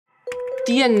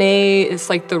DNA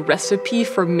is like the recipe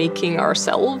for making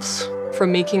ourselves, for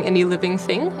making any living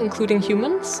thing, including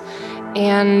humans.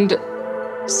 And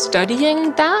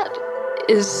studying that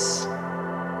is,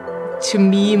 to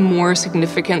me, more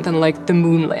significant than like the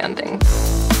moon landing.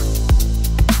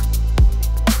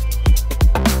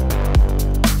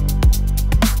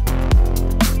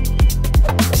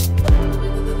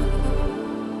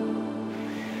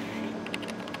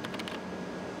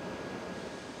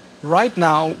 Right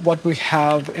now, what we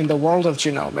have in the world of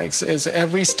genomics is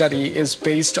every study is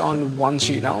based on one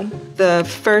genome. The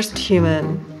first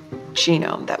human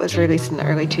genome that was released in the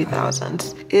early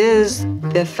 2000s is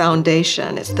the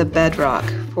foundation, it's the bedrock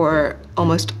for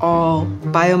almost all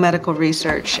biomedical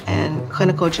research and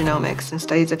clinical genomics and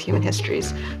studies of human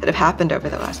histories that have happened over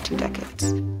the last 2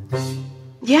 decades.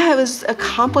 Yeah, it was a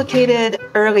complicated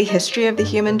early history of the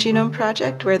Human Genome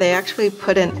Project where they actually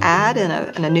put an ad in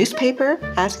a newspaper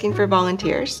asking for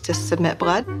volunteers to submit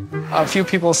blood. A few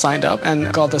people signed up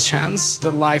and got the chance,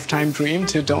 the lifetime dream,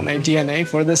 to donate DNA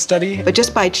for this study. But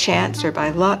just by chance or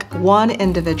by luck, one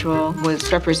individual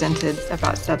was represented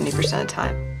about 70% of the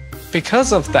time.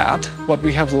 Because of that, what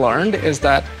we have learned is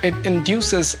that it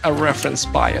induces a reference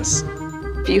bias.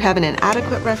 If you have an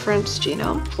inadequate reference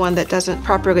genome, one that doesn't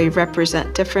properly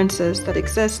represent differences that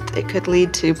exist, it could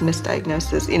lead to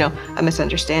misdiagnosis, a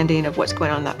misunderstanding of what's going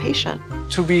on in that patient.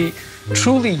 To be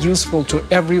truly useful to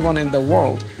everyone in the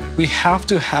world, we have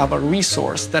to have a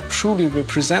resource that truly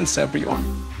represents everyone.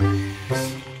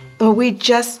 Well, we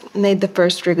just made the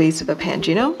first release of a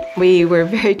pangenome. We were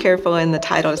very careful in the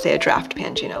title to say a draft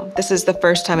pangenome. This is the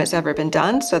first time it's ever been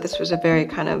done, so this was a very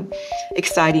kind of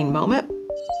exciting moment.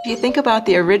 If you think about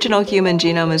the original human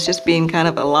genome as just being kind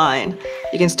of a line,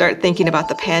 you can start thinking about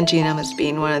the pangenome as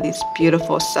being one of these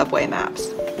beautiful subway maps.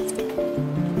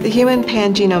 The human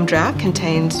pangenome draft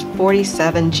contains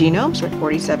 47 genomes, or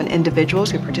 47 individuals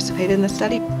who participated in the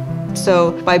study.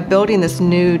 So by building this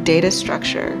new data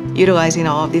structure, utilizing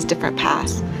all of these different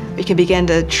paths, we can begin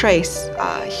to trace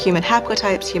human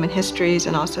haplotypes, human histories,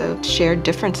 and also shared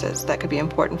differences that could be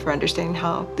important for understanding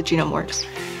how the genome works.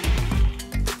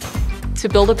 To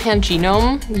build a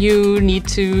pangenome, you need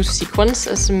to sequence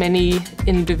as many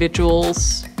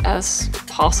individuals as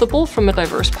possible from a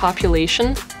diverse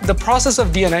population. The process of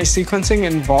DNA sequencing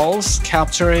involves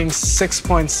capturing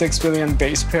 6.6 billion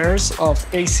base pairs of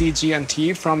A, C, G, and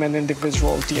T from an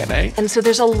individual DNA. And so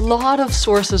there's a lot of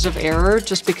sources of error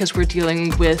just because we're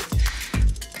dealing with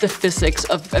the physics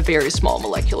of a very small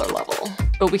molecular level.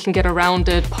 But we can get around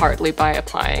it partly by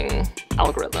applying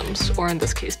algorithms, or in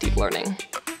this case, deep learning.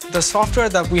 The software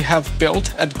that we have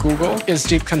built at Google is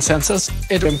Deep Consensus.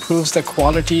 It improves the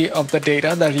quality of the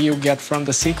data that you get from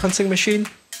the sequencing machine.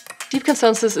 Deep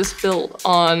Consensus is built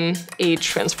on a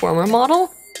transformer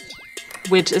model,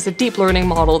 which is a deep learning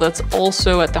model that's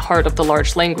also at the heart of the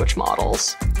large language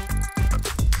models.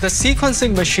 The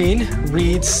sequencing machine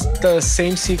reads the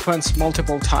same sequence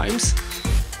multiple times.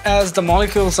 As the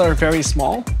molecules are very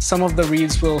small, some of the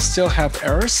reads will still have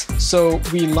errors. So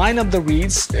we line up the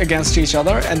reads against each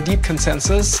other, and Deep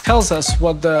Consensus tells us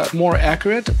what the more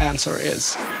accurate answer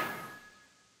is.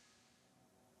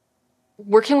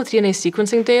 Working with DNA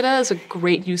sequencing data is a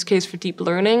great use case for deep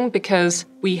learning because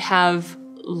we have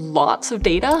lots of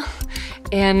data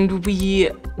and we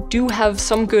do have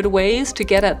some good ways to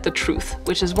get at the truth,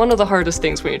 which is one of the hardest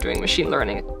things when you're doing machine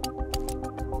learning.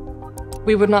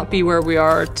 We would not be where we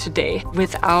are today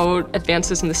without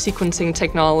advances in the sequencing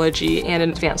technology and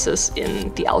advances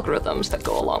in the algorithms that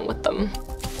go along with them.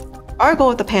 Our goal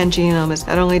with the pangenome is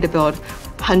not only to build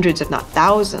hundreds, if not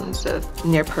thousands, of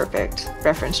near-perfect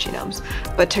reference genomes,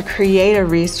 but to create a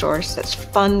resource that's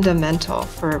fundamental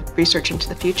for research into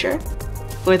the future.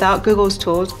 Without Google's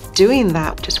tools, doing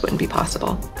that just wouldn't be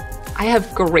possible. I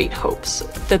have great hopes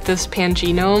that this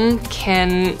pangenome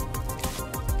can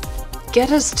get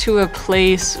us to a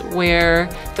place where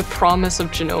the promise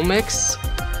of genomics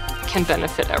can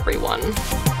benefit everyone.